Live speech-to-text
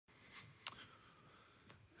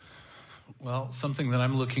Well, something that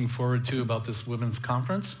I'm looking forward to about this women's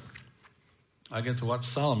conference, I get to watch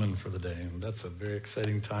Solomon for the day, and that's a very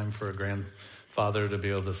exciting time for a grandfather to be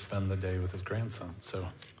able to spend the day with his grandson. So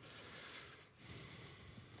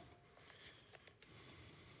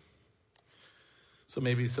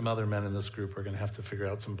maybe some other men in this group are going to have to figure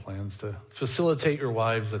out some plans to facilitate your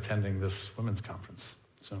wives attending this women's conference.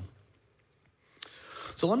 So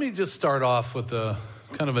let me just start off with a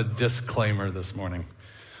kind of a disclaimer this morning.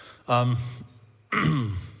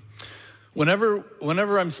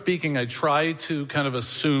 Whenever I'm speaking, I try to kind of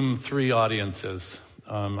assume three audiences.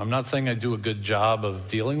 I'm not saying I do a good job of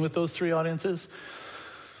dealing with those three audiences,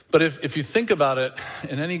 but if you think about it,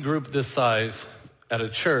 in any group this size at a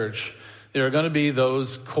church, there are going to be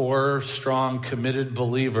those core, strong, committed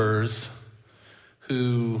believers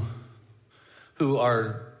who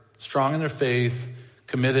are strong in their faith,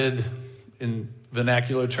 committed. In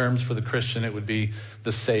vernacular terms for the Christian, it would be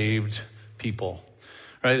the saved people,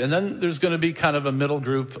 right? And then there's going to be kind of a middle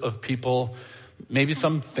group of people. Maybe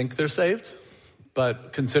some think they're saved,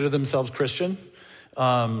 but consider themselves Christian.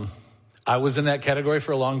 I was in that category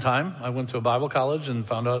for a long time. I went to a Bible college and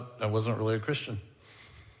found out I wasn't really a Christian.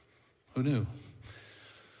 Who knew?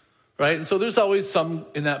 Right? And so there's always some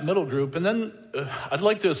in that middle group. And then I'd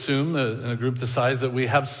like to assume in a group this size that we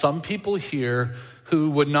have some people here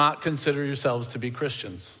who would not consider yourselves to be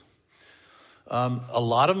Christians. A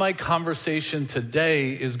lot of my conversation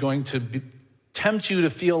today is going to tempt you to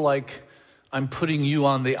feel like I'm putting you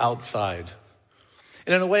on the outside.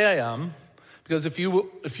 And in a way I am, because if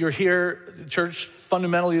you're here, church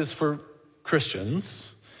fundamentally is for Christians,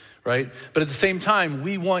 right? But at the same time,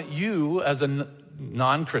 we want you as a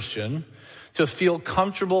non-Christian to feel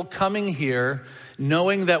comfortable coming here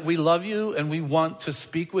knowing that we love you and we want to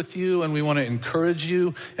speak with you and we want to encourage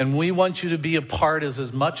you and we want you to be a part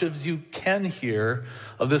as much as you can here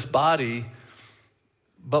of this body,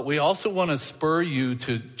 but we also want to spur you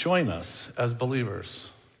to join us as believers.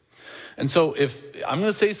 And so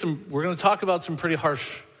we're going to talk about some pretty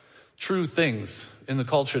harsh, true things in the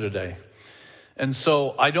culture today. And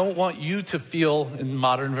so I don't want you to feel, in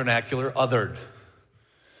modern vernacular, othered.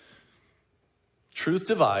 Truth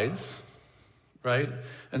divides, right?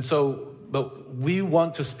 And so, but we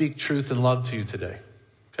want to speak truth and love to you today,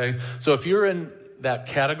 okay? So if you're in that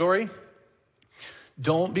category,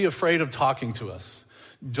 don't be afraid of talking to us.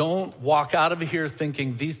 Don't walk out of here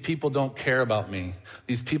thinking, these people don't care about me.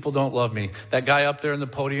 These people don't love me. That guy up there in the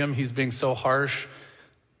podium, he's being so harsh.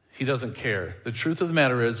 He doesn't care. The truth of the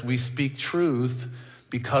matter is we speak truth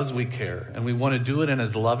because we care, and we want to do it in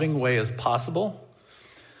as loving way as possible.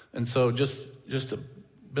 And so just a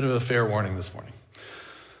bit of a fair warning this morning.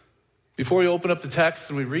 Before we open up the text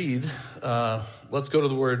and we read, let's go to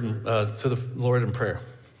the Word, to the Lord in prayer.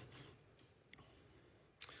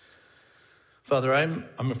 Father,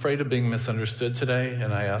 I'm afraid of being misunderstood today,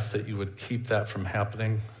 and I ask that you would keep that from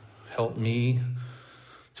happening. Help me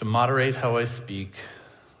to moderate how I speak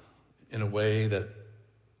in a way that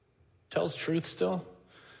tells truth still,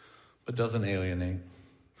 but doesn't alienate.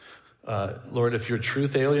 Lord, if your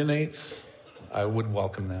truth alienates, I would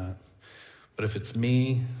welcome that. But if it's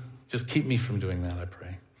me, just keep me from doing that, I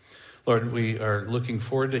pray. Lord, we are looking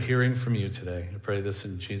forward to hearing from you today. I pray this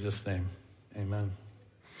in Jesus' name. Amen.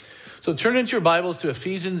 So turn into your Bibles to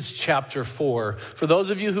Ephesians chapter 4. For those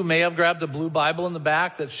of you who may have grabbed a blue Bible in the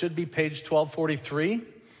back, that should be page 1243.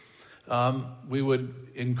 We would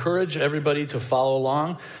encourage everybody to follow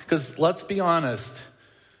along, because let's be honest,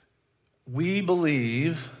 we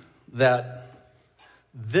believe that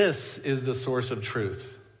this is the source of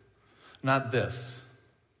truth, not this.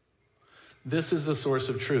 This is the source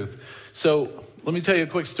of truth. So let me tell you a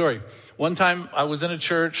quick story. One time I was in a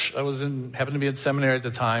church, happened to be at seminary at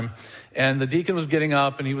the time, and the deacon was getting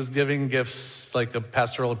up and he was giving gifts, like a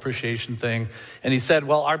pastoral appreciation thing. And he said,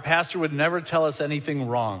 well, our pastor would never tell us anything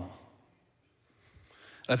wrong.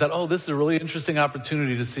 And I thought, this is a really interesting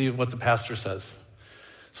opportunity to see what the pastor says.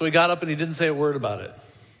 So he got up and he didn't say a word about it.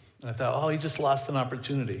 And I thought, he just lost an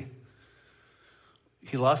opportunity.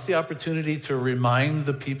 He lost the opportunity to remind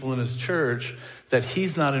the people in his church that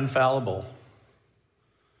he's not infallible,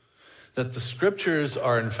 that the scriptures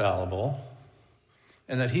are infallible,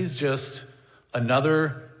 and that he's just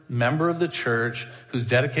another member of the church who's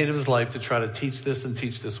dedicated his life to try to teach this and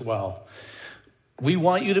teach this well. We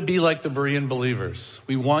want you to be like the Berean believers.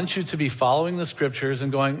 We want you to be following the scriptures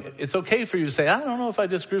and going, it's okay for you to say, I don't know if I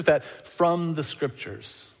disagree with that, from the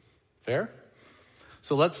scriptures. Fair?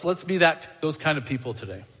 So let's be those kind of people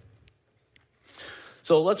today.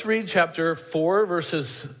 So let's read chapter 4,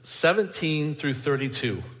 verses 17 through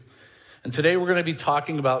 32. And today we're going to be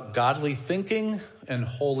talking about godly thinking and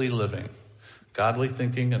holy living. Godly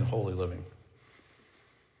thinking and holy living.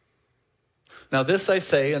 Now this I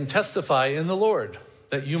say and testify in the Lord,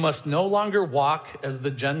 that you must no longer walk as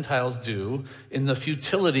the Gentiles do in the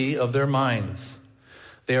futility of their minds.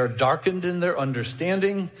 They are darkened in their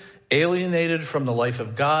understanding, alienated from the life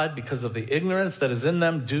of God because of the ignorance that is in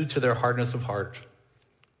them due to their hardness of heart.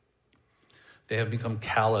 They have become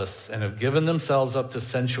callous and have given themselves up to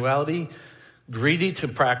sensuality, greedy to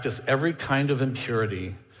practice every kind of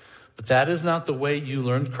impurity. But that is not the way you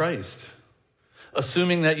learned Christ,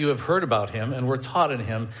 assuming that you have heard about him and were taught in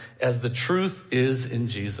him as the truth is in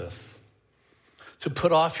Jesus. To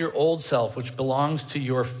put off your old self, which belongs to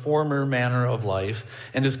your former manner of life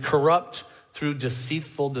and is corrupt through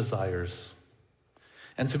deceitful desires,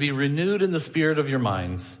 and to be renewed in the spirit of your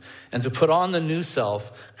minds, and to put on the new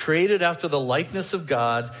self, created after the likeness of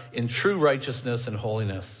God in true righteousness and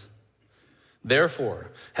holiness.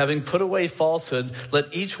 Therefore, having put away falsehood,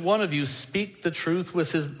 let each one of you speak the truth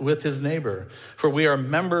with his neighbor, for we are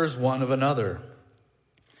members one of another.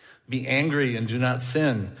 Be angry and do not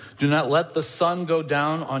sin. Do not let the sun go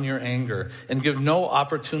down on your anger, and give no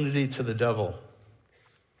opportunity to the devil.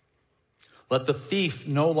 Let the thief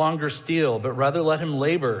no longer steal, but rather let him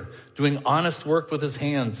labor, doing honest work with his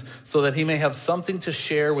hands, so that he may have something to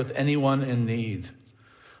share with anyone in need.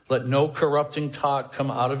 Let no corrupting talk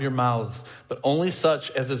come out of your mouths, but only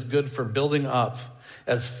such as is good for building up,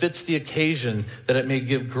 as fits the occasion, that it may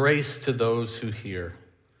give grace to those who hear.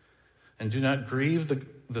 And do not grieve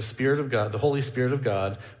the Spirit of God, the Holy Spirit of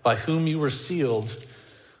God, by whom you were sealed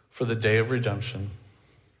for the day of redemption.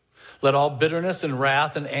 Let all bitterness and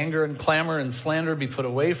wrath and anger and clamor and slander be put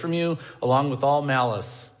away from you, along with all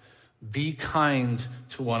malice. Be kind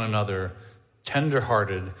to one another,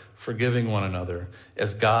 tender-hearted, forgiving one another,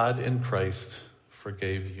 as God in Christ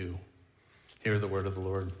forgave you. Hear the word of the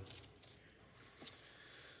Lord.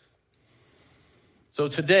 So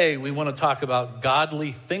today we want to talk about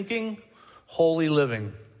godly thinking, holy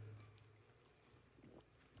living.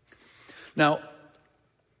 Now,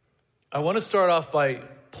 I want to start off by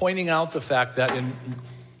pointing out the fact that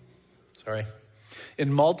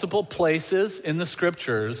in multiple places in the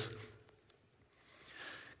scriptures,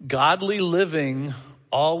 godly living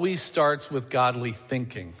always starts with godly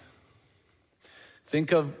thinking.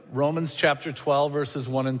 Think of Romans chapter 12, verses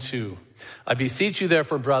 1 and 2. I beseech you,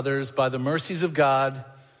 therefore, brothers, by the mercies of God.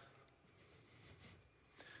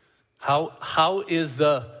 How is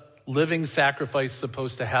the living sacrifice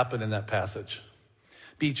supposed to happen in that passage?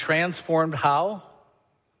 Be transformed how?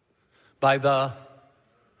 By the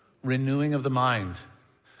renewing of the mind.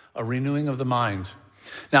 A renewing of the mind.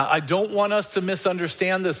 Now, I don't want us to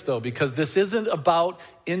misunderstand this, though, because this isn't about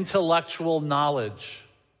intellectual knowledge.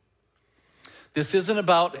 This isn't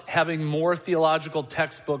about having more theological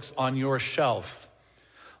textbooks on your shelf,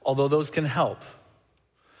 although those can help.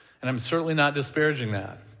 And I'm certainly not disparaging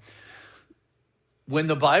that. When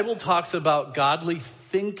the Bible talks about godly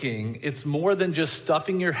thinking, it's more than just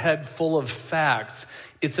stuffing your head full of facts.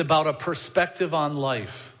 It's about a perspective on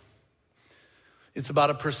life. It's about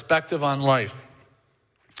a perspective on life.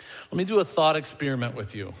 Let me do a thought experiment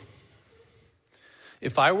with you.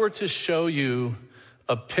 If I were to show you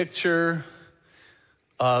a picture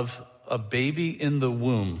of a baby in the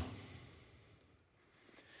womb,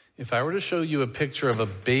 if I were to show you a picture of a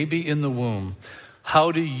baby in the womb,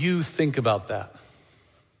 how do you think about that?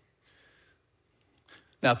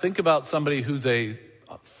 Now think about somebody who's a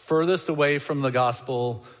furthest away from the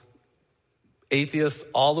gospel, atheist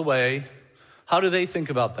all the way. How do they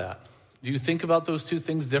think about that? Do you think about those two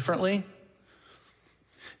things differently?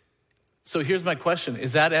 So here's my question.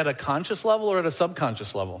 Is that at a conscious level or at a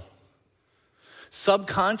subconscious level?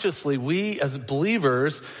 Subconsciously, we as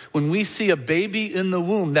believers, when we see a baby in the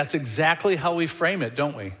womb, that's exactly how we frame it,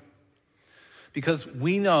 don't we? Because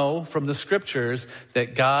we know from the scriptures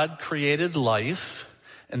that God created life,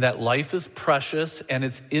 and that life is precious and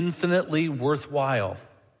it's infinitely worthwhile.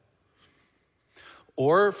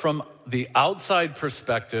 Or from the outside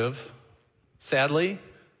perspective, sadly,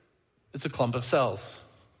 it's a clump of cells.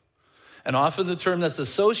 And often the term that's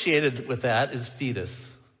associated with that is fetus.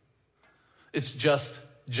 It's just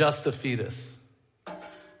a fetus.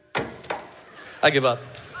 I give up.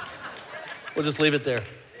 We'll just leave it there.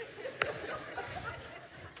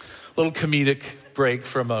 Little comedic break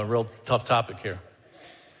from a real tough topic here.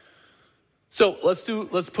 So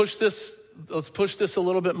let's push this a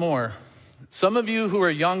little bit more. Some of you who are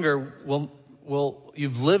younger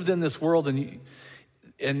you've lived in this world and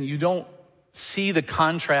you don't see the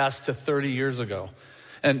contrast to 30 years ago.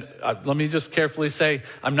 And let me just carefully say,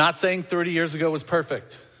 I'm not saying 30 years ago was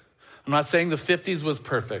perfect. I'm not saying the 50s was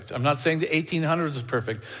perfect. I'm not saying the 1800s was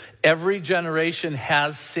perfect. Every generation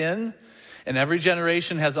has sin, and every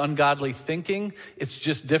generation has ungodly thinking. It's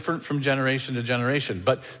just different from generation to generation.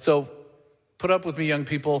 But so put up with me, young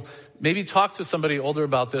people. Maybe talk to somebody older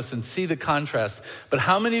about this and see the contrast. But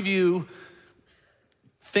how many of you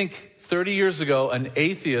think 30 years ago an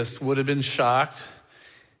atheist would have been shocked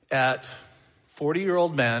at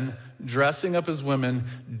 40-year-old men dressing up as women,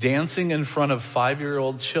 dancing in front of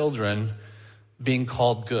 5-year-old children, being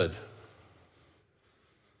called good?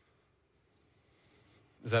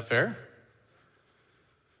 Is that fair?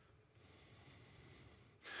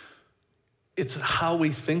 It's how we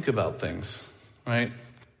think about things, right?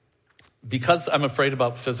 Because I'm afraid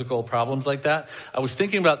about physical problems like that, I was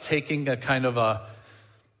thinking about taking a kind of a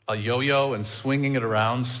yo-yo and swinging it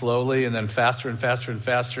around slowly and then faster and faster and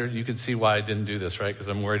faster. You can see why I didn't do this, right? Because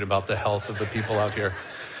I'm worried about the health of the people out here.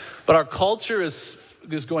 But our culture is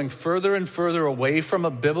going further and further away from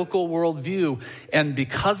a biblical worldview. And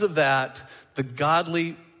because of that, the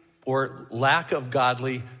godly or lack of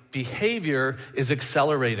godly behavior is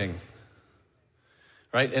accelerating.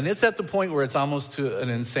 Right? And it's at the point where it's almost to an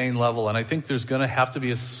insane level. And I think there's going to have to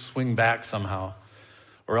be a swing back somehow,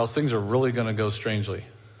 or else things are really going to go strangely.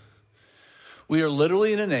 We are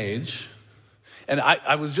literally in an age, and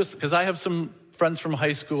I was just, because I have some friends from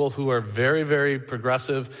high school who are very, very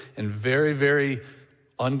progressive and very, very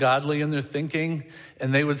ungodly in their thinking,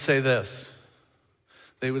 and they would say this.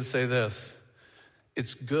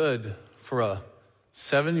 It's good for a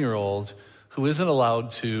 7-year-old who isn't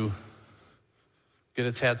allowed to get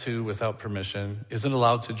a tattoo without permission, isn't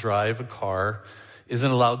allowed to drive a car, isn't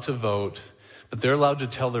allowed to vote, but they're allowed to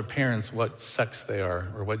tell their parents what sex they are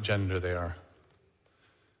or what gender they are.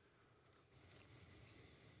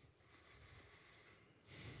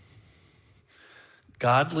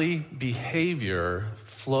 Godly behavior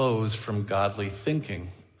flows from godly thinking.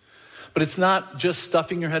 But it's not just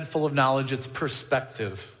stuffing your head full of knowledge, it's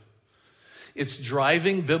perspective. It's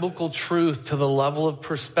driving biblical truth to the level of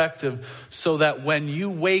perspective so that when you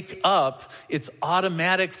wake up, it's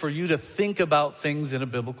automatic for you to think about things in a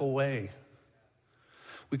biblical way.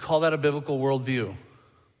 We call that a biblical worldview.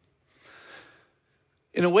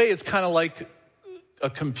 In a way, it's kind of like a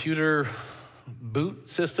computer boot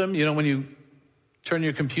system. You know, when you turn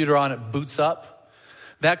your computer on, it boots up.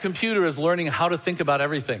 That computer is learning how to think about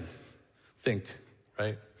everything. Think,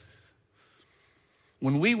 right?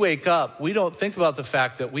 When we wake up, we don't think about the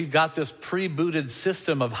fact that we've got this pre-booted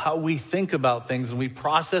system of how we think about things, and we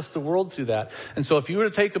process the world through that. And so if you were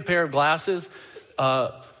to take a pair of glasses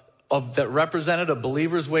that represented a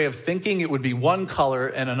believer's way of thinking, it would be one color,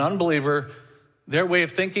 and an unbeliever, their way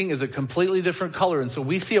of thinking is a completely different color. And so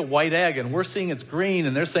we see a white egg, and we're seeing it's green,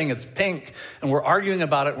 and they're saying it's pink, and we're arguing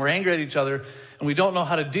about it, and we're angry at each other, and we don't know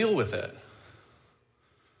how to deal with it.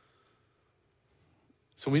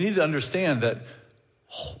 So we need to understand that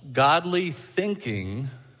godly thinking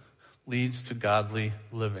leads to godly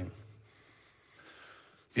living.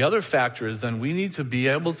 The other factor is then we need to be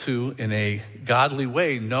able to, in a godly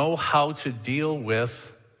way, know how to deal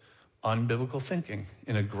with unbiblical thinking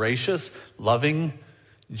in a gracious, loving,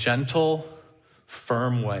 gentle,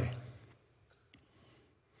 firm way.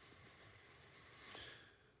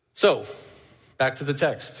 So, back to the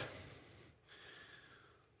text.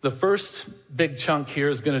 The first big chunk here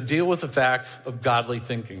is going to deal with the fact of godly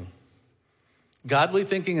thinking. Godly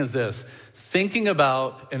thinking is this: thinking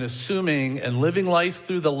about and assuming and living life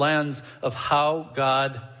through the lens of how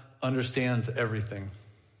God understands everything.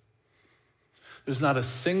 There's not a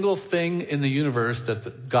single thing in the universe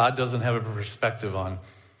that God doesn't have a perspective on.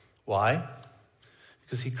 Why?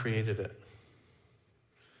 Because he created it.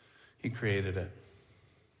 He created it.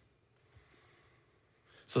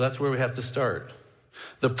 So that's where we have to start.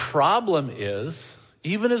 The problem is,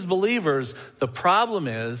 even as believers, the problem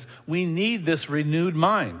is we need this renewed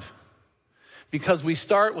mind because we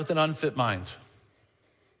start with an unfit mind.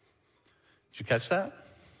 Did you catch that?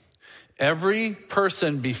 Every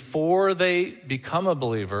person before they become a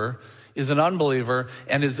believer is an unbeliever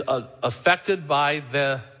and is affected by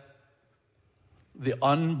the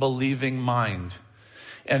unbelieving mind.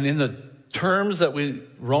 And in the terms that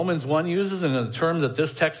Romans 1 uses and in the terms that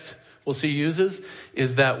this text we'll see uses,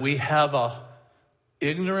 is that we have a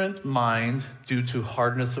ignorant mind due to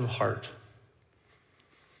hardness of heart.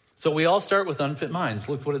 So we all start with unfit minds.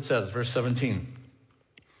 Look what it says, verse 17.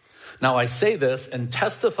 Now I say this and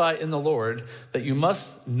testify in the Lord that you must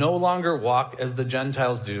no longer walk as the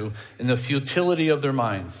Gentiles do in the futility of their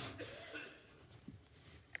minds.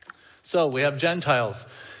 So we have Gentiles.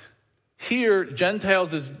 Here,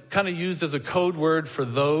 Gentiles is kind of used as a code word for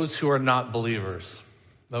those who are not believers.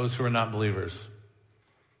 those who are not believers.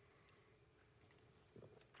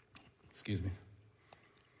 Excuse me.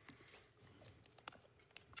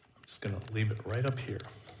 I'm just going to leave it right up here.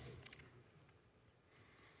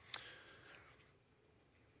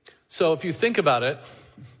 So if you think about it,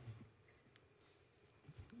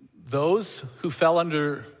 those who fell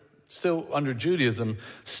under Judaism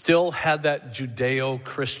still had that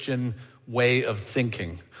Judeo-Christian way of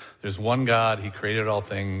thinking. There's one God, he created all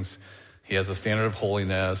things, he has a standard of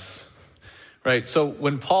holiness, right? So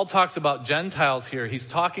when Paul talks about Gentiles here, he's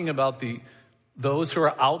talking about those who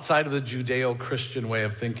are outside of the Judeo-Christian way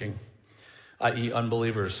of thinking, i.e.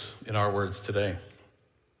 unbelievers in our words today.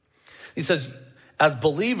 He says, as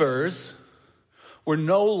believers, we're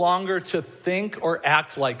no longer to think or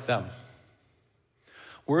act like them.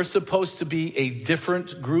 We're supposed to be a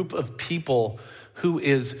different group of people who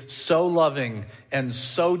is so loving and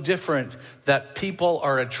so different that people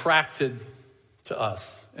are attracted to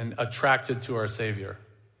us and attracted to our Savior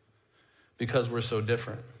because we're so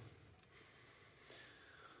different.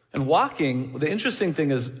 And walking, the interesting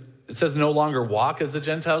thing is, it says no longer walk as the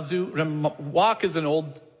Gentiles do. Walk is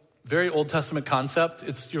an very Old Testament concept.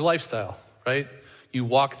 It's your lifestyle, right? You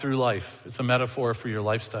walk through life. It's a metaphor for your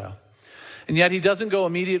lifestyle. And yet he doesn't go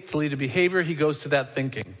immediately to behavior. He goes to that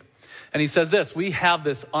thinking. And he says this, we have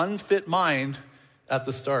this unfit mind at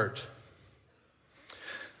the start.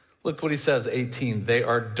 Look what he says, 18. They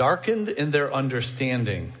are darkened in their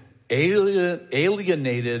understanding,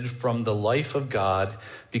 alienated from the life of God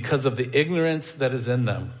because of the ignorance that is in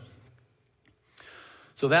them.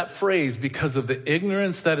 So that phrase, because of the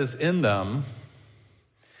ignorance that is in them,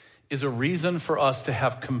 is a reason for us to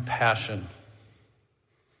have compassion.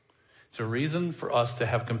 It's a reason for us to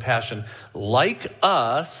have compassion. Like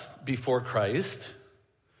us before Christ,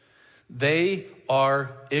 they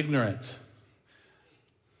are ignorant.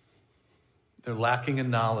 They're lacking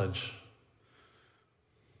in knowledge.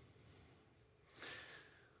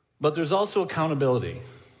 But there's also accountability.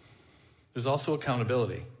 There's also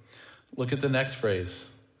accountability. Look at the next phrase.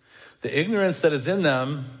 The ignorance that is in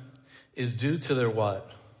them is due to their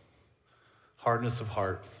what? Hardness of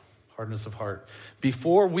heart. Hardness of heart.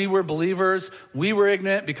 Before we were believers, we were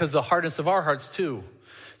ignorant because of the hardness of our hearts too.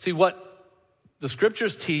 See, what the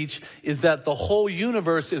scriptures teach is that the whole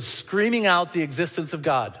universe is screaming out the existence of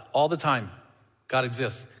God all the time. God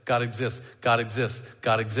exists, God exists, God exists,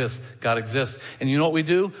 God exists, God exists. And you know what we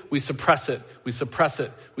do? We suppress it, we suppress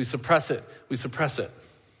it, we suppress it, we suppress it.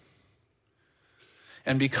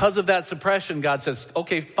 And because of that suppression, God says,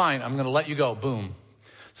 okay, fine, I'm going to let you go. Boom.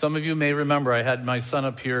 Some of you may remember I had my son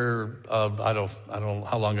up here, I don't know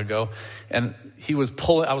how long ago, and I was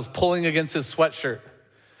pulling against his sweatshirt,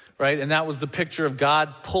 right? And that was the picture of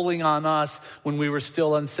God pulling on us when we were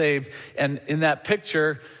still unsaved. And in that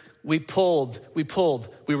picture, we pulled,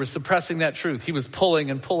 we were suppressing that truth. He was pulling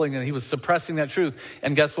and pulling, and he was suppressing that truth.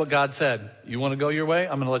 And guess what God said? You want to go your way?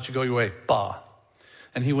 I'm going to let you go your way. Bah.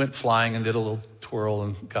 And he went flying and did a little twirl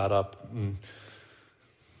and got up.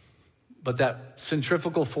 But that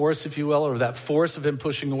centrifugal force, if you will, or that force of him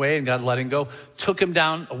pushing away and God letting go, took him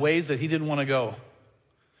down a ways that he didn't want to go.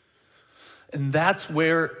 And that's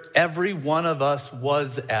where every one of us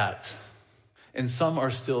was at. And some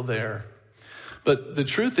are still there. But the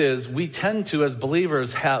truth is, we tend to, as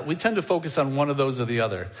believers, we tend to focus on one of those or the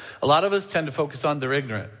other. A lot of us tend to focus on they're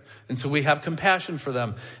ignorant. And so we have compassion for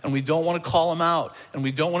them. And we don't want to call them out. And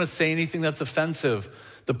we don't want to say anything that's offensive.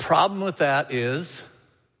 The problem with that is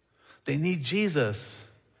they need Jesus.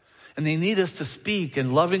 And they need us to speak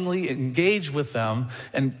and lovingly engage with them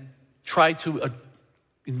and try to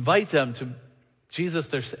invite them to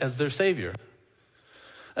Jesus as their Savior.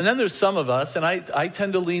 And then there's some of us, and I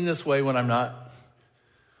tend to lean this way when I'm not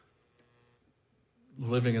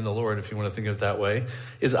living in the Lord, if you want to think of it that way,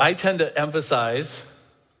 is I tend to emphasize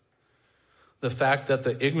the fact that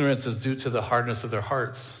the ignorance is due to the hardness of their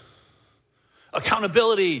hearts.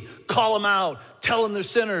 Accountability, call them out, tell them they're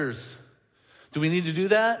sinners. Do we need to do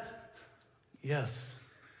that? Yes.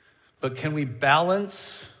 But can we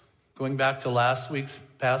balance, going back to last week's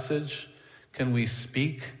passage, can we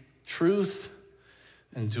speak truth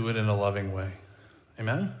and do it in a loving way?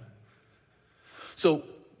 Amen? So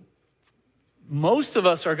most of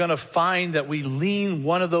us are going to find that we lean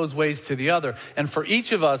one of those ways to the other. And for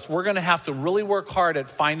each of us, we're going to have to really work hard at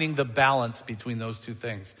finding the balance between those two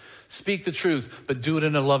things. Speak the truth, but do it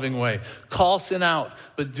in a loving way. Call sin out,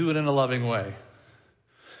 but do it in a loving way.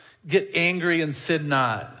 Get angry and sin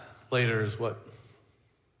not, later is what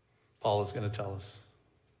Paul is going to tell us.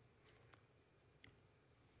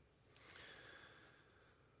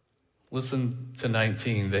 Listen to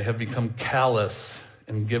 19. They have become callous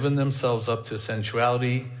and given themselves up to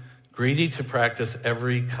sensuality, greedy to practice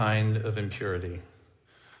every kind of impurity.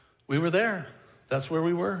 We were there. That's where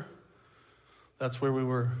we were. That's where we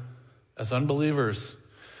were. As unbelievers,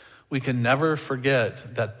 we can never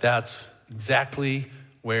forget that that's exactly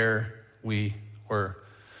where we were.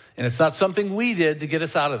 And it's not something we did to get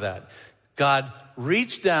us out of that. God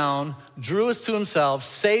reached down, drew us to himself,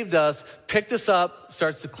 saved us, picked us up,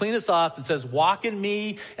 starts to clean us off and says, walk in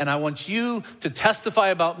me, and I want you to testify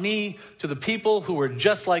about me to the people who were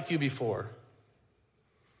just like you before.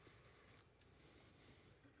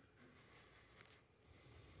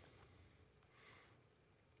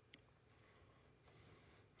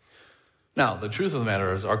 Now, the truth of the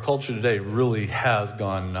matter is our culture today really has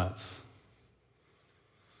gone nuts.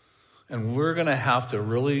 And we're going to have to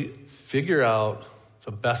really figure out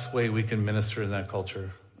the best way we can minister in that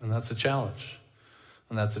culture. And that's a challenge.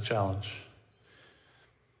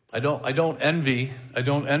 I don't envy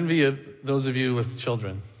those of you with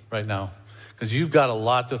children right now, because you've got a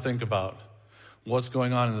lot to think about. What's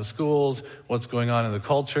going on in the schools, what's going on in the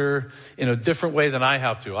culture, in a different way than I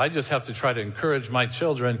have to. I just have to try to encourage my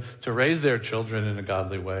children to raise their children in a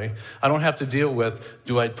godly way. I don't have to deal with,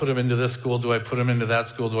 do I put them into this school? Do I put them into that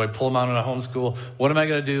school? Do I pull them out in a homeschool? What am I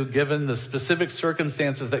going to do given the specific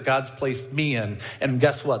circumstances that God's placed me in? And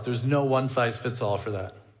guess what? There's no one size fits all for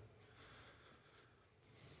that.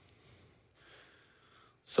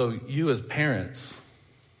 So you as parents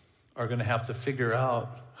are going to have to figure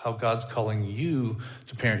out how God's calling you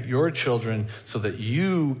to parent your children so that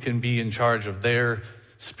you can be in charge of their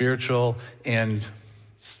spiritual and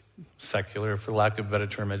secular, for lack of a better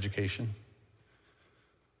term, education.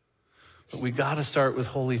 But we got to start with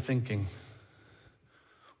holy thinking.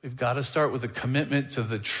 We've got to start with a commitment to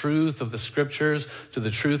the truth of the scriptures, to the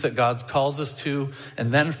truth that God calls us to.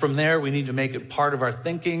 And then from there, we need to make it part of our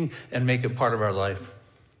thinking and make it part of our life.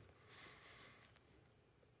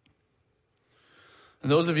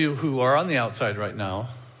 And those of you who are on the outside right now,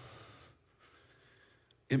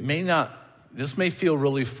 this may feel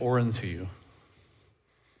really foreign to you.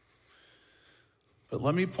 But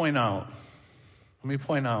let me point out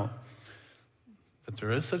that there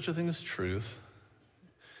is such a thing as truth.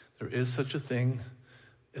 There is such a thing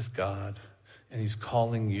as God, and he's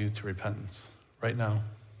calling you to repentance right now.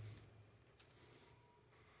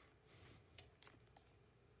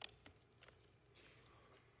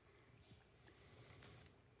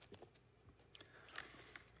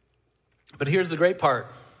 But here's the great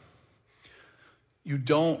part. You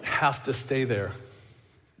don't have to stay there.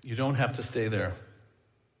 You don't have to stay there.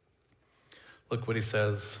 Look what he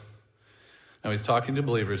says. Now he's talking to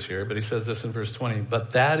believers here, but he says this in verse 20.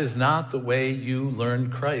 But that is not the way you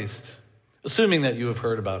learned Christ, assuming that you have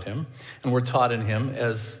heard about him and were taught in him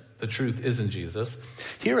as the truth is in Jesus.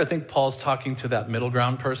 Here I think Paul's talking to that middle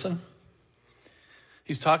ground person.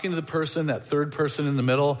 He's talking to the person, that third person in the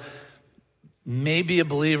middle, maybe a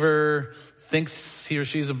believer, thinks he or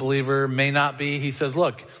she's a believer, may not be. He says,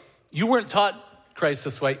 look, you weren't taught Christ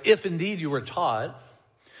this way, if indeed you were taught. And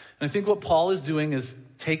I think what Paul is doing is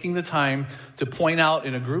taking the time to point out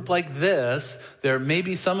in a group like this, there may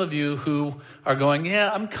be some of you who are going,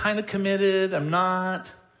 yeah, I'm kind of committed, I'm not.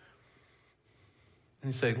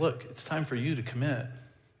 And you say, look, it's time for you to commit.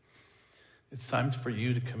 It's time for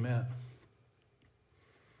you to commit.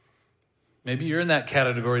 Maybe you're in that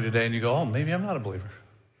category today and you go, oh, maybe I'm not a believer.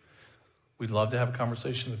 We'd love to have a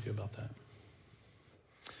conversation with you about that.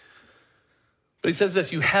 But he says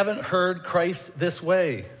this, you haven't heard Christ this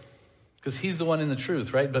way, because he's the one in the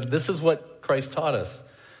truth, right? But this is what Christ taught us,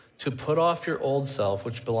 to put off your old self,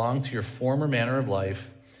 which belongs to your former manner of life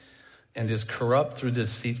and is corrupt through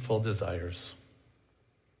deceitful desires.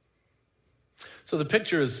 So the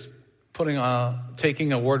picture is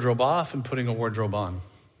taking a wardrobe off and putting a wardrobe on.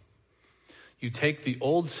 You take the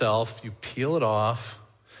old self, you peel it off,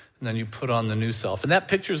 and then you put on the new self. And that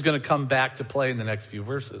picture is going to come back to play in the next few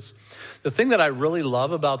verses. The thing that I really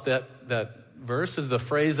love about that verse is the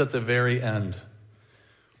phrase at the very end,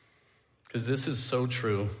 because this is so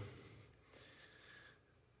true.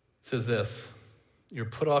 It says this, you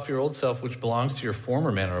put off your old self, which belongs to your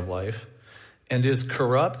former manner of life, and is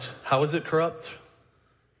corrupt. How is it corrupt?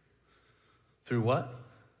 Through what?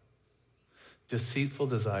 Deceitful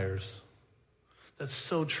desires. That's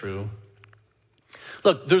so true.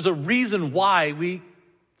 Look, there's a reason why we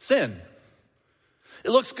sin. It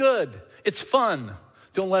looks good. It's fun.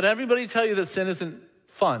 Don't let everybody tell you that sin isn't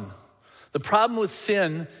fun. The problem with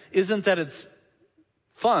sin isn't that it's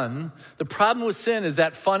fun. The problem with sin is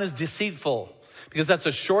that fun is deceitful, because that's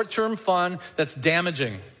a short-term fun that's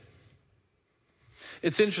damaging.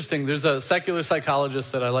 It's interesting. There's a secular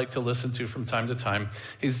psychologist that I like to listen to from time to time.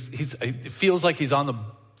 It feels like he's on the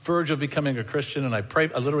verge of becoming a Christian, and I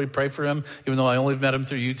literally pray for him, even though I only met him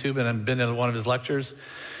through YouTube and I've been in one of his lectures.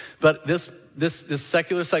 But this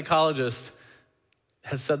secular psychologist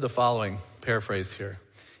has said the following, paraphrased here.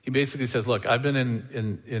 He basically says, look, I've been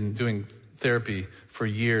in doing therapy for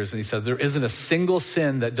years, and he says, there isn't a single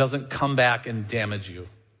sin that doesn't come back and damage you.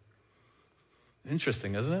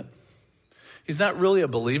 Interesting, isn't it? He's not really a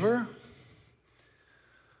believer,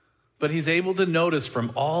 but he's able to notice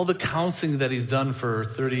from all the counseling that he's done for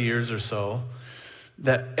 30 years or so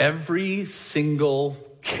that every single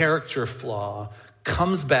character flaw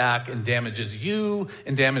comes back and damages you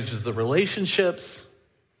and damages the relationships.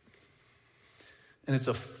 And it's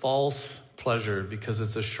a false pleasure because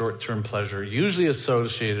it's a short-term pleasure, usually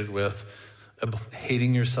associated with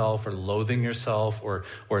hating yourself or loathing yourself or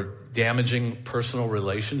damaging personal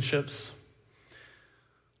relationships.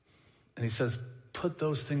 And he says, put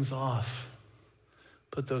those things off.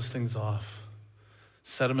 Put those things off.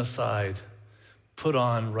 Set them aside. Put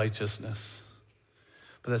on righteousness.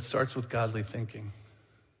 But that starts with godly thinking.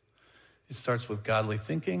 It starts with godly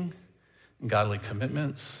thinking and godly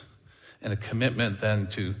commitments, and a commitment then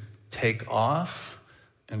to take off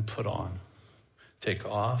and put on. Take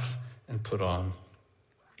off and put on.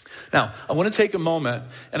 Now, I want to take a moment,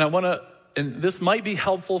 and this might be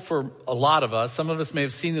helpful for a lot of us. Some of us may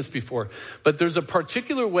have seen this before, but there's a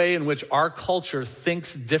particular way in which our culture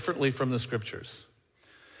thinks differently from the scriptures.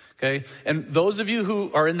 Okay? And those of you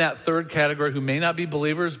who are in that third category, who may not be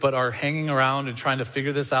believers, but are hanging around and trying to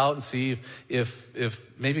figure this out and see if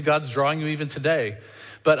maybe God's drawing you even today.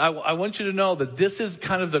 But I want you to know that this is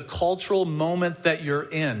kind of the cultural moment that you're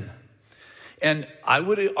in. And I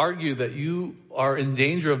would argue that you are in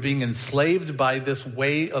danger of being enslaved by this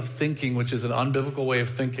way of thinking, which is an unbiblical way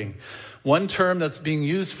of thinking. One term that's being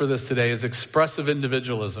used for this today is expressive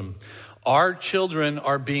individualism. Our children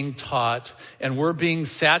are being taught, and we're being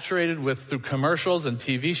saturated through commercials and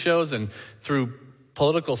TV shows and through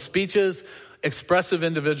political speeches, expressive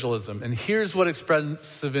individualism. And here's what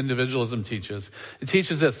expressive individualism teaches. It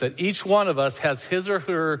teaches this, that each one of us has his or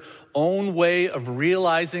her own way of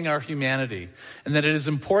realizing our humanity, and that it is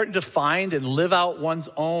important to find and live out one's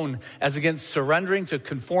own as against surrendering to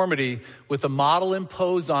conformity with a model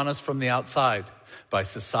imposed on us from the outside by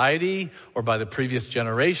society or by the previous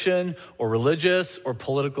generation or religious or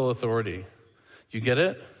political authority. You get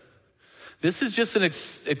it? This is just an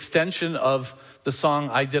extension of the song,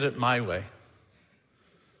 I Did It My Way.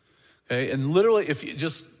 Okay? And literally, if you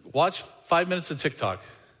just watch 5 minutes of TikTok,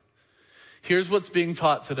 here's what's being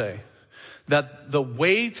taught today. That the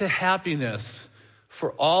way to happiness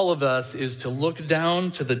for all of us is to look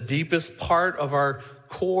down to the deepest part of our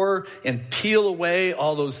core and peel away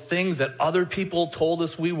all those things that other people told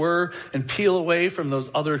us we were, and peel away from those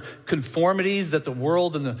other conformities that the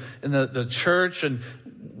world and the church and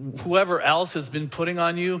whoever else has been putting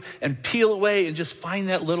on you, and peel away and just find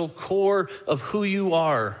that little core of who you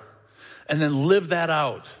are and then live that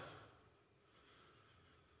out.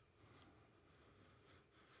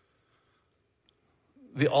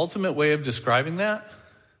 The ultimate way of describing that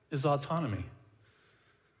is autonomy.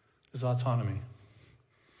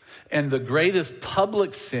 And the greatest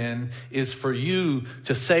public sin is for you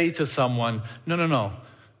to say to someone, no,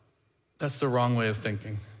 that's the wrong way of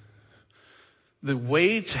thinking. The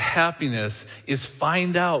way to happiness is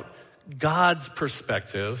find out God's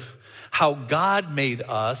perspective, how God made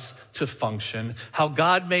us to function, how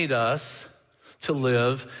God made us to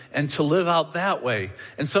live, and to live out that way.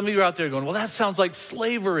 And some of you are out there going, well, that sounds like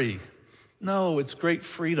slavery. No, it's great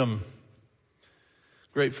freedom.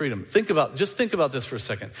 Great freedom. Think about this for a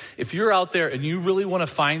second. If you're out there and you really want to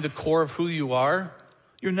find the core of who you are,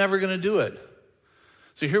 you're never going to do it.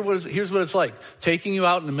 So here's what it's like. Taking you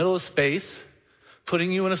out in the middle of space,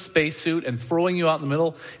 putting you in a spacesuit and throwing you out in the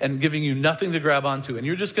middle and giving you nothing to grab onto. And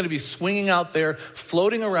you're just going to be swinging out there,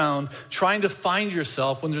 floating around, trying to find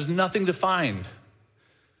yourself when there's nothing to find.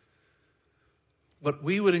 What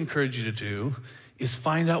we would encourage you to do is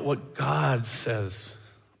find out what God says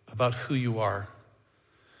about who you are.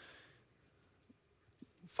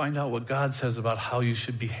 Find out what God says about how you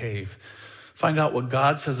should behave. Find out what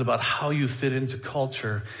God says about how you fit into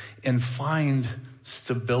culture, and find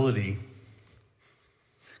stability.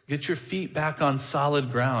 Get your feet back on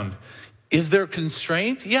solid ground. Is there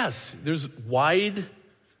constraint? Yes, there's wide,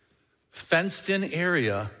 fenced-in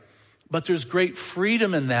area, but there's great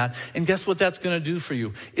freedom in that. And guess what that's going to do for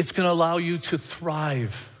you? It's going to allow you to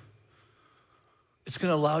thrive. It's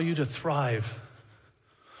going to allow you to thrive.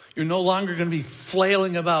 You're no longer going to be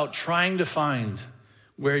flailing about trying to find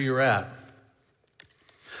where you're at.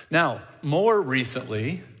 Now, more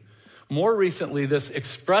recently, this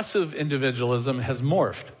expressive individualism has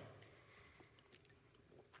morphed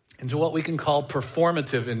into what we can call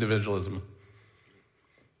performative individualism.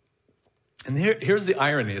 And here's the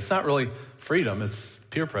irony. It's not really freedom, it's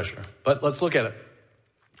peer pressure. But let's look at it.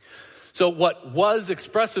 So what was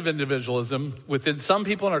expressive individualism within some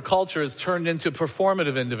people in our culture has turned into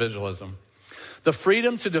performative individualism. The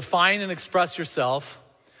freedom to define and express yourself,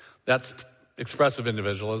 that's expressive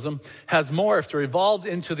individualism, has morphed or evolved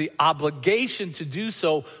into the obligation to do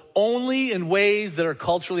so only in ways that are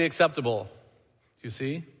culturally acceptable. You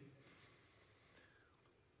see?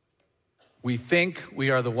 We think we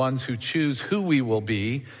are the ones who choose who we will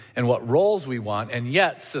be and what roles we want, and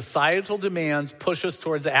yet societal demands push us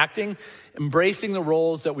towards embracing the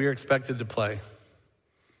roles that we are expected to play.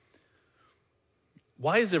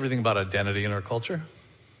 Why is everything about identity in our culture?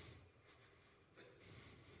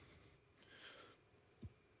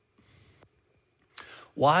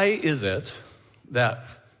 Why is it that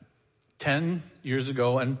 10 years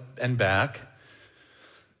ago and back,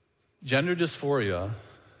 gender dysphoria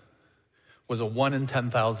was a 1 in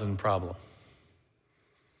 10,000 problem?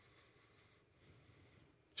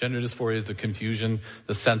 Gender dysphoria is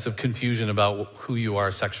the sense of confusion about who you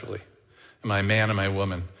are sexually. Am I a man? Am I a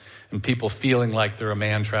woman? And people feeling like they're a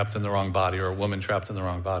man trapped in the wrong body or a woman trapped in the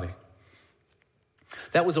wrong body.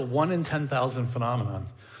 That was a 1 in 10,000 phenomenon.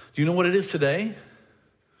 Do you know what it is today?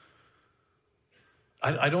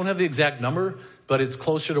 I don't have the exact number, but it's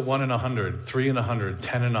closer to 1 in 100, 3 in 100,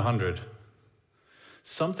 10 in 100.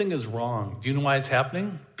 Something is wrong. Do you know why it's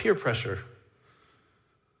happening? Peer pressure.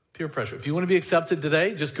 Peer pressure. If you want to be accepted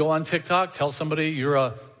today, just go on TikTok, tell somebody you're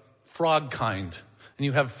a frog kind, and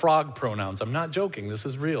you have frog pronouns. I'm not joking. This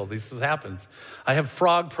is real. This happens. I have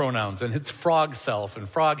frog pronouns, and it's frog self, and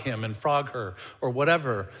frog him, and frog her, or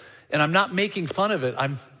whatever. And I'm not making fun of it.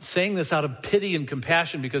 I'm saying this out of pity and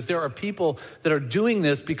compassion because there are people that are doing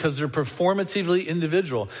this because they're performatively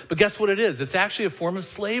individual. But guess what it is? It's actually a form of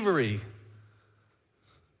slavery.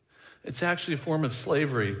 It's actually a form of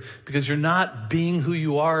slavery because you're not being who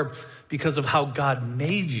you are because of how God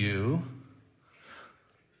made you.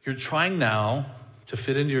 You're trying now to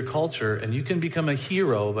fit into your culture, and you can become a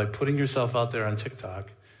hero by putting yourself out there on TikTok.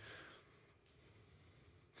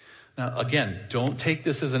 Now, again, don't take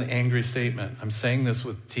this as an angry statement. I'm saying this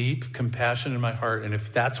with deep compassion in my heart, and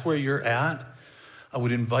if that's where you're at, I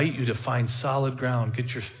would invite you to find solid ground.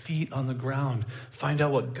 Get your feet on the ground. Find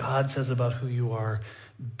out what God says about who you are.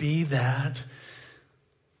 Be that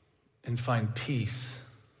and find peace.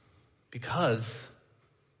 Because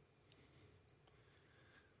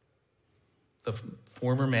the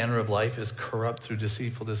former manner of life is corrupt through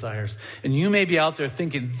deceitful desires. And you may be out there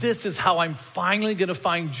thinking, this is how I'm finally going to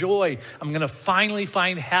find joy. I'm going to finally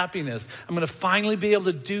find happiness. I'm going to finally be able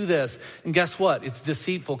to do this. And guess what? It's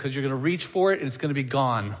deceitful because you're going to reach for it and it's going to be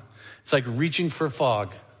gone. It's like reaching for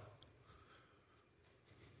fog.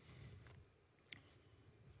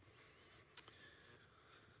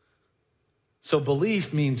 So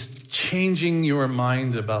belief means changing your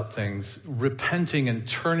mind about things, repenting and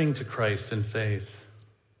turning to Christ in faith,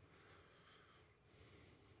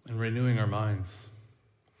 and renewing our minds.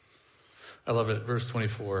 I love it. Verse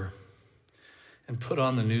 24. And put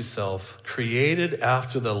on the new self, created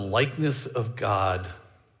after the likeness of God.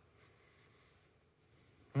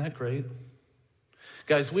 Isn't that great?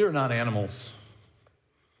 Guys, we are not animals.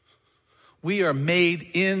 We are made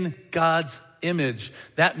in God's image.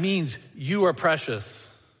 That means you are precious.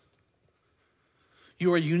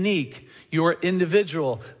 You are unique. You are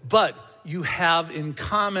individual. But you have in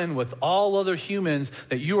common with all other humans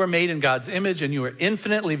that you are made in God's image and you are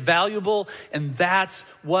infinitely valuable. And that's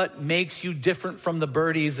what makes you different from the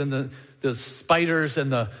birdies and the spiders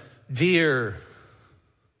and the deer.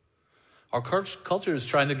 Our culture is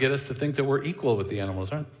trying to get us to think that we're equal with the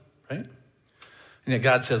animals, right? And yet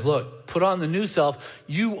God says, look, put on the new self.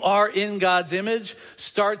 You are in God's image.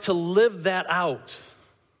 Start to live that out.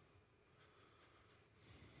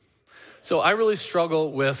 So I really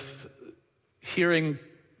struggle with hearing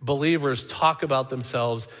believers talk about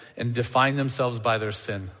themselves and define themselves by their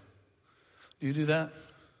sin. Do you do that?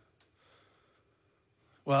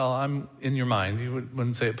 Well, I'm in your mind. You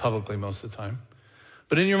wouldn't say it publicly most of the time.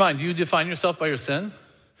 But in your mind, do you define yourself by your sin?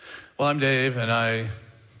 Well, I'm Dave and I...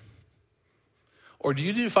 Or do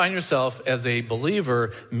you define yourself as a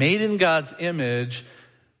believer made in God's image,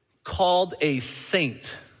 called a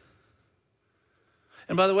saint?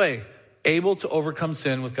 And by the way, able to overcome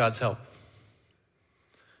sin with God's help.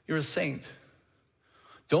 You're a saint.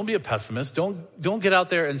 Don't be a pessimist. Don't get out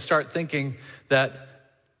there and start thinking that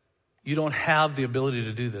You don't have the ability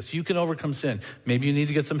to do this. You can overcome sin. Maybe you need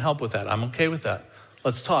to get some help with that. I'm okay with that.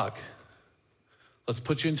 Let's talk. Let's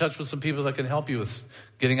put you in touch with some people that can help you with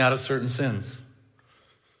getting out of certain sins.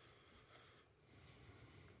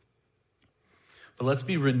 But let's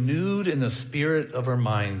be renewed in the spirit of our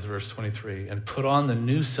minds, verse 23, and put on the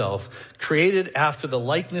new self, created after the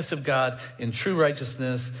likeness of God in true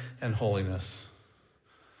righteousness and holiness.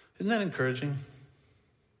 Isn't that encouraging?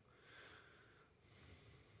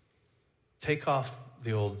 Take off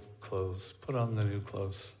the old clothes, put on the new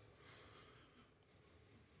clothes.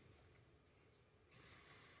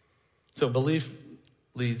 So belief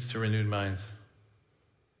leads to renewed minds.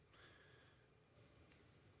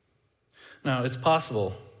 Now, it's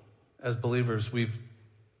possible, as believers, we've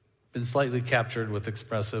been slightly captured with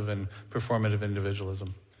expressive and performative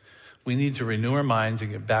individualism. We need to renew our minds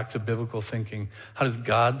and get back to biblical thinking. How does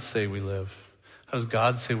God say we live? How does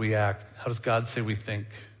God say we act? How does God say we think?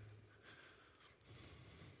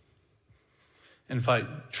 And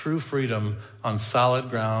fight true freedom on solid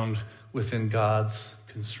ground within God's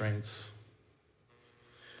constraints.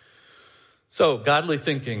 So, godly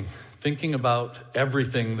thinking. Thinking about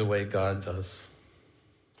everything the way God does.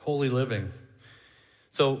 Holy living.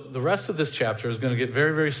 So the rest of this chapter is going to get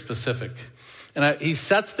very, very specific. And he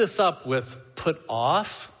sets this up with put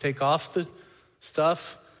off, take off the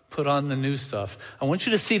stuff, put on the new stuff. I want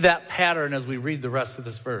you to see that pattern as we read the rest of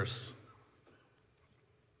this verse.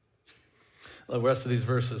 The rest of these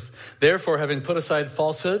verses. Therefore, having put aside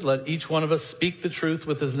falsehood, let each one of us speak the truth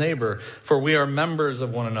with his neighbor, for we are members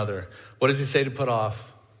of one another. What does he say to put off?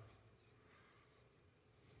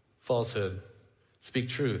 Falsehood. Speak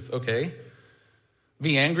truth. Okay.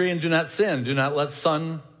 Be angry and do not sin. Do not let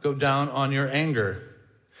sun go down on your anger.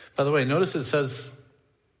 By the way, notice it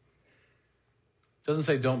doesn't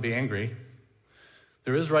say don't be angry.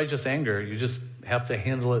 There is righteous anger. You just have to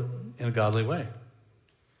handle it in a godly way.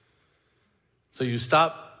 So you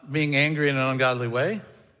stop being angry in an ungodly way,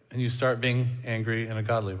 and you start being angry in a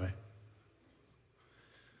godly way.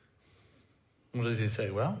 What does he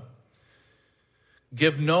say? Well,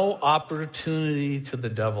 give no opportunity to the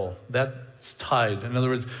devil. That's tied. In other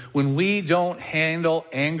words, when we don't handle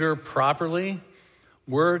anger properly,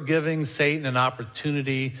 we're giving Satan an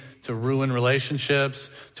opportunity to ruin relationships,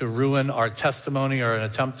 to ruin our testimony or an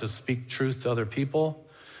attempt to speak truth to other people.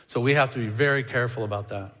 So we have to be very careful about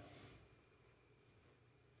that.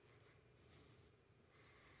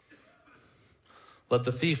 Let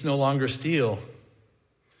the thief no longer steal,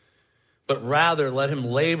 but rather let him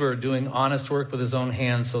labor doing honest work with his own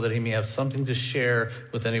hands so that he may have something to share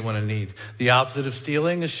with anyone in need. The opposite of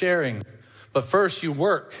stealing is sharing. But first you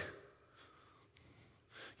work.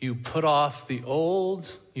 You put off the old,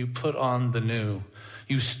 you put on the new.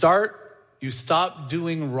 You stop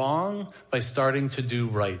doing wrong by starting to do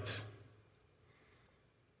right.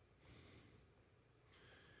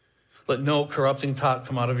 Let no corrupting talk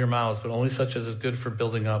come out of your mouths, but only such as is good for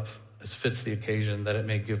building up, as fits the occasion, that it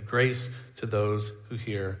may give grace to those who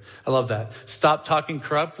hear. I love that. Stop talking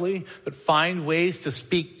corruptly, but find ways to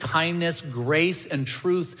speak kindness, grace, and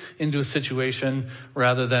truth into a situation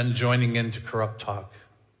rather than joining into corrupt talk.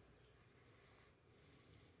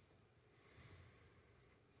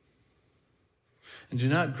 And do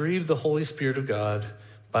not grieve the Holy Spirit of God,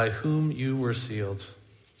 by whom you were sealed.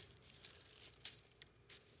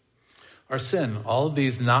 Our sin, all of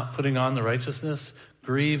these not putting on the righteousness,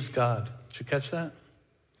 grieves God. Did you catch that?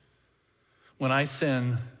 When I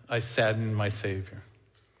sin, I sadden my Savior.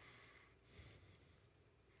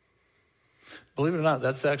 Believe it or not,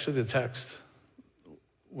 that's actually the text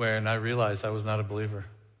when I realized I was not a believer.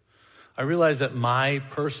 I realized that my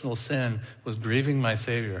personal sin was grieving my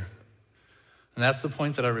Savior. And that's the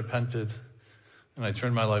point that I repented and I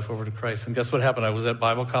turned my life over to Christ. And guess what happened? I was at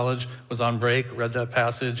Bible college, was on break, read that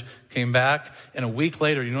passage, came back, and a week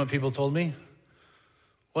later, you know what people told me?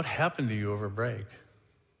 What happened to you over break?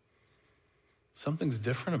 Something's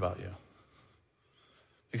different about you.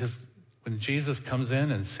 Because when Jesus comes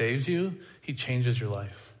in and saves you, he changes your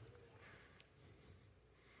life.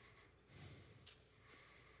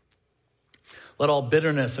 Let all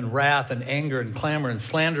bitterness and wrath and anger and clamor and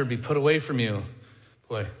slander be put away from you.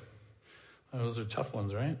 Boy, those are tough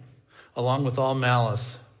ones, right? Along with all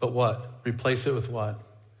malice. But what? Replace it with what?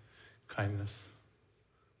 Kindness.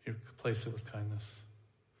 You replace it with kindness.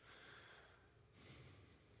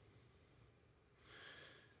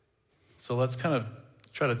 So let's kind of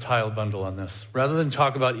try to tile bundle on this. Rather than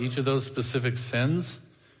talk about each of those specific sins,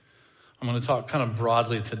 I'm going to talk kind of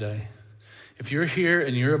broadly today. If you're here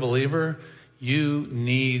and you're a believer, you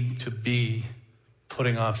need to be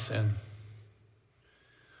putting off sin.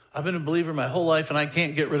 I've been a believer my whole life and I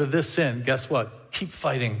can't get rid of this sin. Guess what? Keep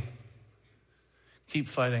fighting. Keep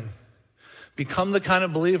fighting. Become the kind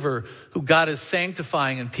of believer who God is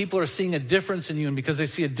sanctifying and people are seeing a difference in you. And because they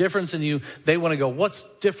see a difference in you, they want to go, what's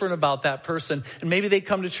different about that person? And maybe they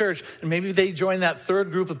come to church and maybe they join that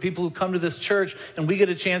third group of people who come to this church and we get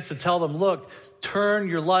a chance to tell them, look, turn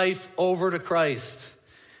your life over to Christ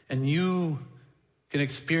and you can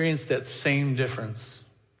experience that same difference.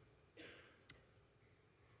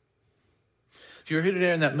 If you're here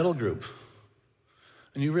today in that middle group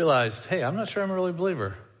and you realized, hey, I'm not sure I'm a really a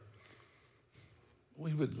believer,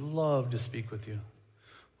 we would love to speak with you.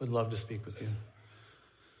 Would love to speak with you.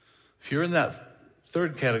 If you're in that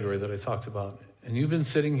third category that I talked about, and you've been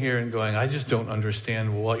sitting here and going, I just don't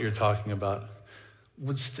understand what you're talking about,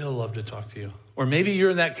 would still love to talk to you. Or maybe you're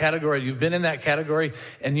in that category, you've been in that category,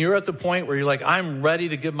 and you're at the point where you're like, I'm ready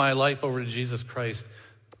to give my life over to Jesus Christ.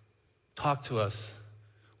 Talk to us.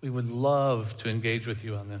 We would love to engage with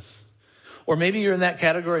you on this. Or maybe you're in that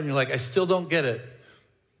category and you're like, I still don't get it.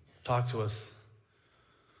 Talk to us.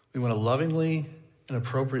 We want to lovingly and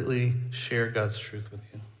appropriately share God's truth with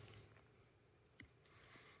you.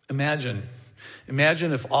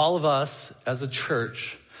 Imagine if all of us as a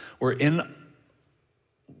church were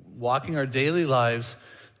walking our daily lives,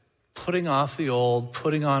 putting off the old,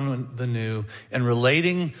 putting on the new, and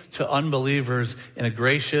relating to unbelievers in a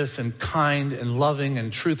gracious and kind and loving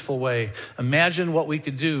and truthful way. Imagine what we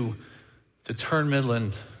could do to turn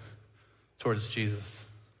Midland towards Jesus.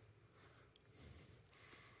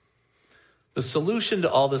 The solution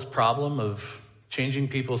to all this problem of changing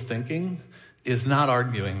people's thinking is not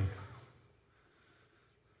arguing.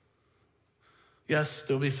 Yes,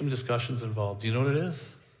 there'll be some discussions involved. Do you know what it is?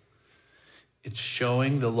 It's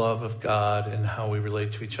showing the love of God in how we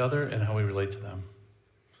relate to each other and how we relate to them.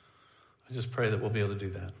 I just pray that we'll be able to do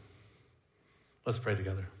that. Let's pray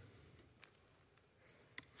together.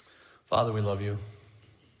 Father, we love you.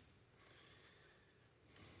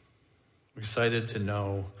 We're excited to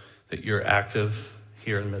know that you're active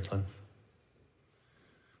here in Midland.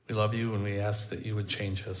 We love you and we ask that you would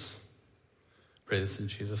change us. Pray this in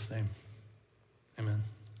Jesus' name.